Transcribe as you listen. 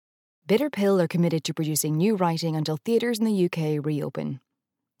Bitter Pill are committed to producing new writing until theatres in the UK reopen.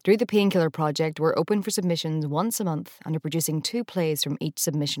 Through the Painkiller Project, we're open for submissions once a month and are producing 2 plays from each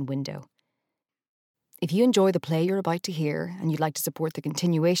submission window. If you enjoy the play you're about to hear and you'd like to support the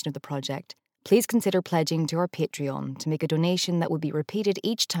continuation of the project, please consider pledging to our Patreon to make a donation that will be repeated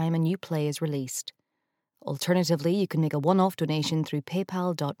each time a new play is released. Alternatively, you can make a one-off donation through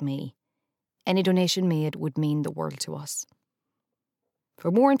paypal.me. Any donation made would mean the world to us. For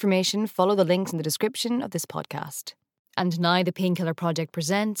more information, follow the links in the description of this podcast. And now the Painkiller Project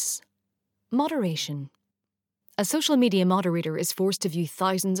presents Moderation. A social media moderator is forced to view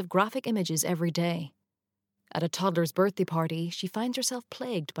thousands of graphic images every day. At a toddler's birthday party, she finds herself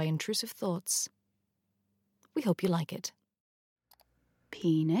plagued by intrusive thoughts. We hope you like it.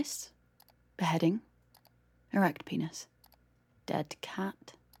 Penis. Beheading. Erect penis. Dead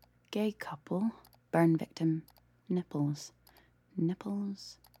cat. Gay couple. Burn victim. Nipples.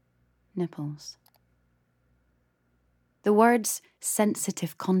 Nipples. Nipples. The words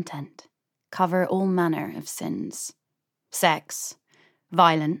sensitive content cover all manner of sins. Sex.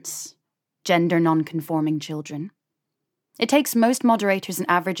 Violence. Gender non-conforming children. It takes most moderators an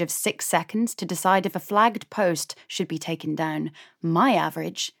average of 6 seconds to decide if a flagged post should be taken down. My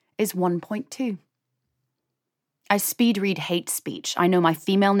average is 1.2. I speed read hate speech. I know my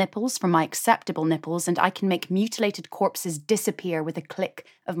female nipples from my acceptable nipples, and I can make mutilated corpses disappear with a click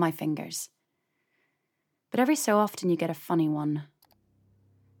of my fingers. But every so often you get a funny one.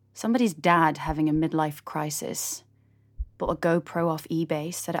 Somebody's dad having a midlife crisis. Bought a GoPro off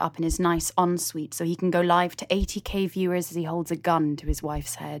eBay, set it up in his nice ensuite so he can go live to 80k viewers as he holds a gun to his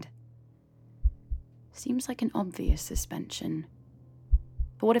wife's head. Seems like an obvious suspension.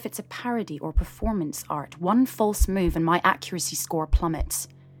 But what if it's a parody or performance art? One false move and my accuracy score plummets.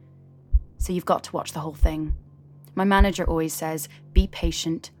 So you've got to watch the whole thing. My manager always says, be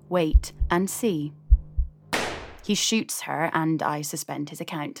patient, wait, and see. He shoots her and I suspend his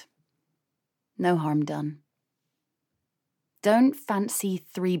account. No harm done. Don't fancy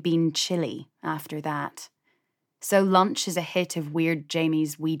 3-bean chili after that. So lunch is a hit of Weird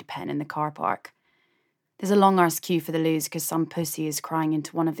Jamie's weed pen in the car park. There's a long arse queue for the loos because some pussy is crying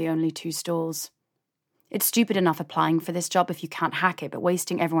into one of the only 2 stalls. It's stupid enough applying for this job if you can't hack it, but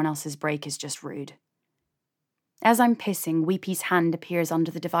wasting everyone else's break is just rude. As I'm pissing, Weepy's hand appears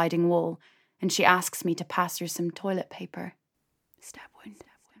under the dividing wall, and she asks me to pass her some toilet paper. Stab wound,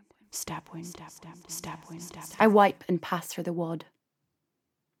 stab wound, stab wound. I wipe and pass her the wad.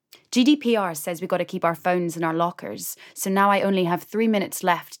 GDPR says we've got to keep our phones in our lockers, so now I only have 3 minutes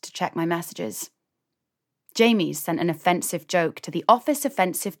left to check my messages. Jamie's sent an offensive joke to the Office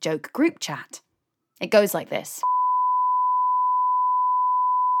Offensive Joke group chat. It goes like this.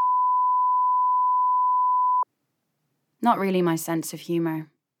 Not really my sense of humour.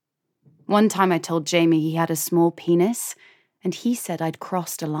 One time I told Jamie he had a small penis, and he said I'd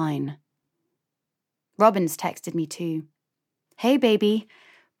crossed a line. Robin's texted me too. Hey baby,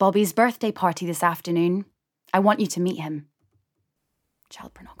 Bobby's birthday party this afternoon. I want you to meet him.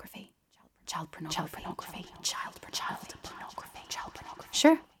 Child pornography. Child pornography.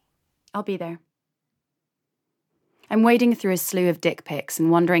 Sure, I'll be there. I'm wading through a slew of dick pics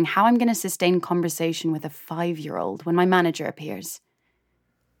and wondering how I'm going to sustain conversation with a 5-year-old when my manager appears.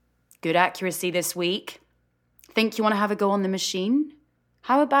 Good accuracy this week. Think you want to have a go on the machine?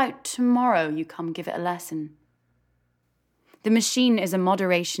 How about tomorrow you come give it a lesson? The machine is a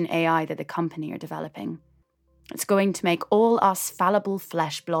moderation AI that the company are developing. It's going to make all us fallible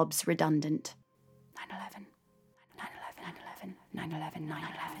flesh blobs redundant. 9/11, 9/11, 9/11, 9/11, 9/11,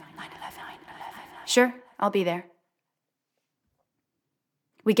 9/11, 9/11. Sure, I'll be there.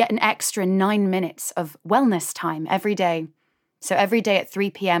 We get an extra 9 minutes of wellness time every day. So every day at 3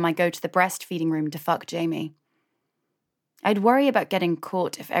 p.m. I go to the breastfeeding room to fuck Jamie. I'd worry about getting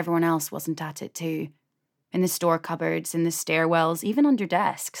caught if everyone else wasn't at it too. In the store cupboards, in the stairwells, even under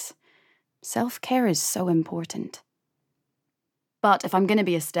desks. Self-care is so important. But if I'm going to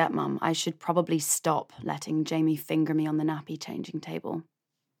be a stepmom, I should probably stop letting Jamie finger me on the nappy changing table.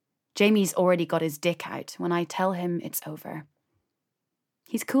 Jamie's already got his dick out when I tell him it's over.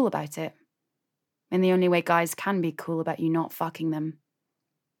 He's cool about it. In the only way guys can be cool about you not fucking them.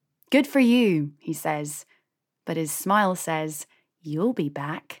 Good for you, he says. But his smile says, you'll be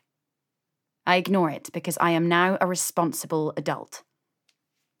back. I ignore it because I am now a responsible adult.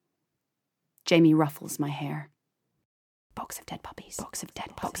 Jamie ruffles my hair. Box of dead puppies. Box of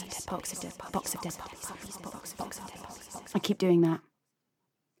dead puppies. Box of dead puppies. Box of dead puppies. I keep doing that.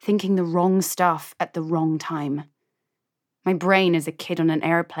 Thinking the wrong stuff at the wrong time. My brain is a kid on an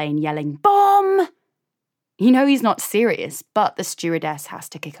airplane yelling, bomb! You know he's not serious, but the stewardess has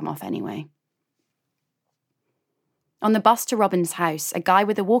to kick him off anyway. On the bus to Robin's house, a guy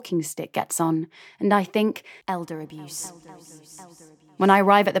with a walking stick gets on, and I think elder abuse. When I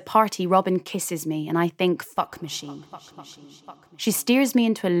arrive at the party, Robin kisses me, and I think fuck machine. She steers me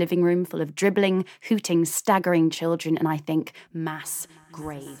into a living room full of dribbling, hooting, staggering children, and I think mass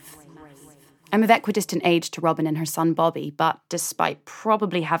grave. I'm of equidistant age to Robin and her son Bobby, but despite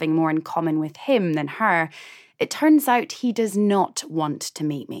probably having more in common with him than her, it turns out he does not want to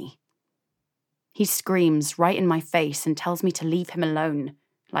meet me. He screams right in my face and tells me to leave him alone,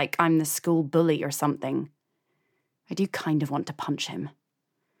 like I'm the school bully or something. I do kind of want to punch him.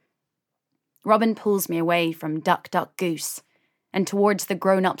 Robin pulls me away from Duck, Duck, Goose and towards the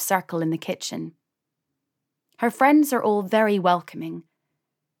grown-up circle in the kitchen. Her friends are all very welcoming,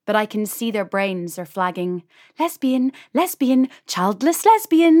 but I can see their brains are flagging, lesbian, lesbian, childless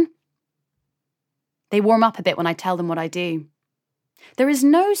lesbian. They warm up a bit when I tell them what I do. There is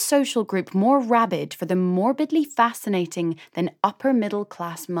no social group more rabid for the morbidly fascinating than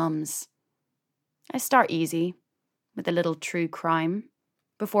upper-middle-class mums. I start easy, with a little true crime,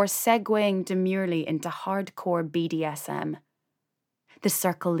 before segueing demurely into hardcore BDSM. The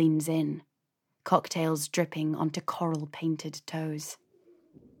circle leans in, cocktails dripping onto coral-painted toes.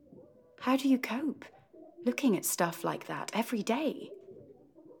 How do you cope, looking at stuff like that every day?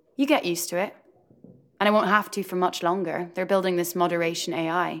 You get used to it. And I won't have to for much longer. They're building this moderation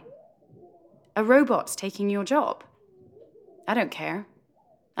AI. A robot's taking your job. I don't care.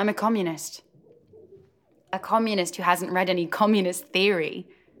 I'm a communist. A communist who hasn't read any communist theory,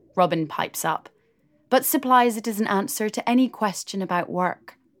 Robin pipes up, but supplies it as an answer to any question about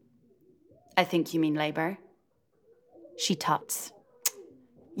work. I think you mean labour. She tuts.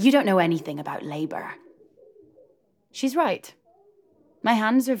 You don't know anything about labour. She's right. My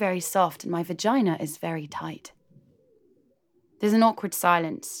hands are very soft and my vagina is very tight. There's an awkward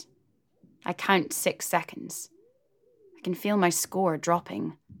silence. I count 6 seconds. I can feel my score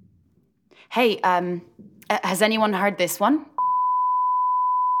dropping. Hey, has anyone heard this one?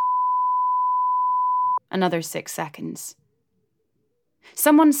 Another 6 seconds.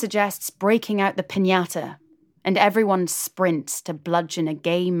 Someone suggests breaking out the piñata, and everyone sprints to bludgeon a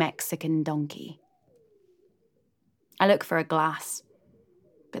gay Mexican donkey. I look for a glass.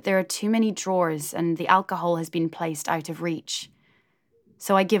 But there are too many drawers and the alcohol has been placed out of reach.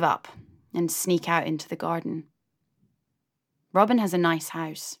 So I give up and sneak out into the garden. Robin has a nice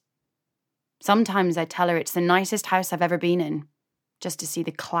house. Sometimes I tell her it's the nicest house I've ever been in, just to see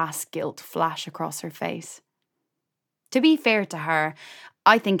the class guilt flash across her face. To be fair to her,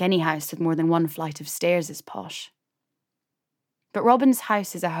 I think any house with more than one flight of stairs is posh. But Robin's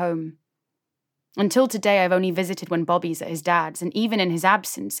house is a home. Until today, I've only visited when Bobby's at his dad's, and even in his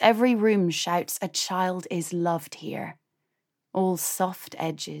absence, every room shouts, "A child is loved here." All soft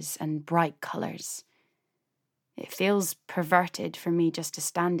edges and bright colours. It feels perverted for me just to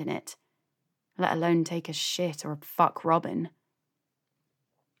stand in it, let alone take a shit or fuck Robin.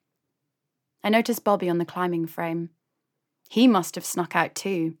 I notice Bobby on the climbing frame. He must have snuck out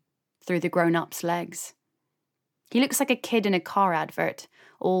too, through the grown-up's legs. He looks like a kid in a car advert,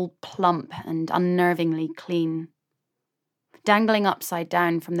 all plump and unnervingly clean. Dangling upside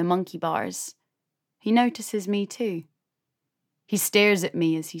down from the monkey bars, he notices me too. He stares at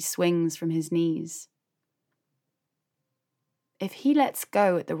me as he swings from his knees. If he lets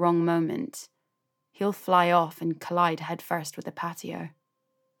go at the wrong moment, he'll fly off and collide headfirst with the patio.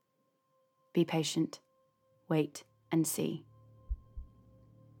 Be patient. Wait and see.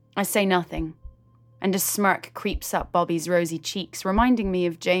 I say nothing, and a smirk creeps up Bobby's rosy cheeks, reminding me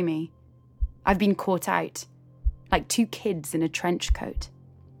of Jamie. I've been caught out, like 2 kids in a trench coat.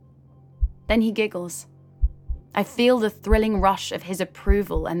 Then he giggles. I feel the thrilling rush of his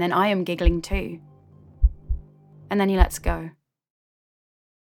approval, and then I am giggling too. And then he lets go.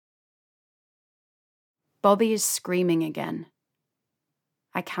 Bobby is screaming again.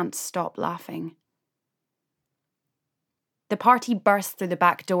 I can't stop laughing. The party bursts through the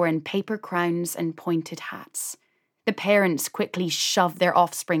back door in paper crowns and pointed hats. The parents quickly shove their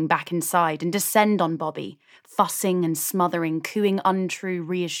offspring back inside and descend on Bobby, fussing and smothering, cooing untrue,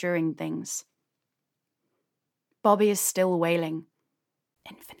 reassuring things. Bobby is still wailing.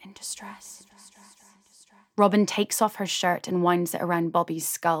 Infant in distress. Robin takes off her shirt and winds it around Bobby's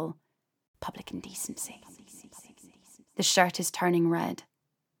skull. Public indecency. The shirt is turning red.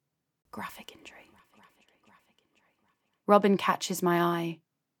 Graphic injury. Robin catches my eye.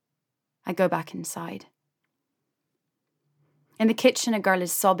 I go back inside. In the kitchen, a girl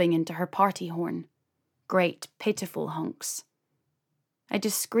is sobbing into her party horn. Great, pitiful hunks. I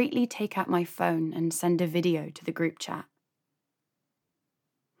discreetly take out my phone and send a video to the group chat.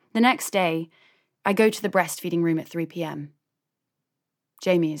 The next day, I go to the breastfeeding room at 3 p.m.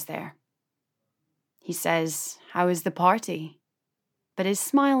 Jamie is there. He says, "How is the party?" But his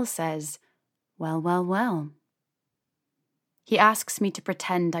smile says, "Well, well, well." He asks me to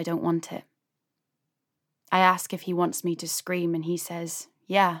pretend I don't want it. I ask if he wants me to scream, and he says,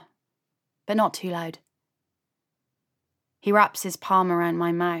 "Yeah, but not too loud." He wraps his palm around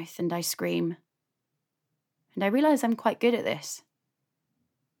my mouth, and I scream. And I realise I'm quite good at this.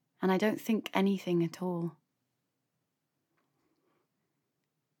 And I don't think anything at all.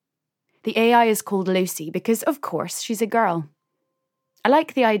 The AI is called Lucy because, of course, she's a girl. I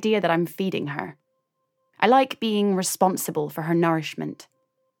like the idea that I'm feeding her. I like being responsible for her nourishment,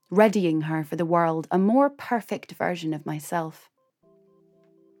 readying her for the world, a more perfect version of myself.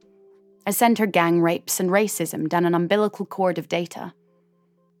 I send her gang rapes and racism down an umbilical cord of data.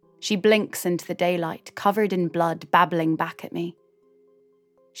 She blinks into the daylight, covered in blood, babbling back at me.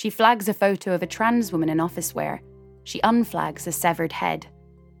 She flags a photo of a trans woman in office wear. She unflags a severed head.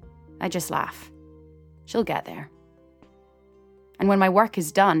 I just laugh. She'll get there. And when my work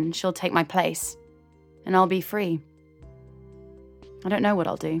is done, she'll take my place, and I'll be free. I don't know what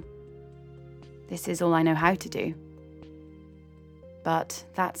I'll do. This is all I know how to do. But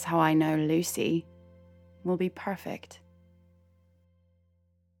that's how I know Lucy will be perfect.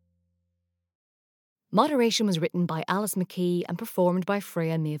 Moderation was written by Alice McKee and performed by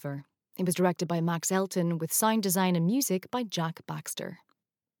Freya Mavor. It was directed by Max Elton with sound design and music by Jack Baxter.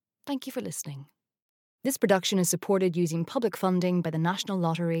 Thank you for listening. This production is supported using public funding by the National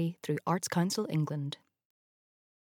Lottery through Arts Council England.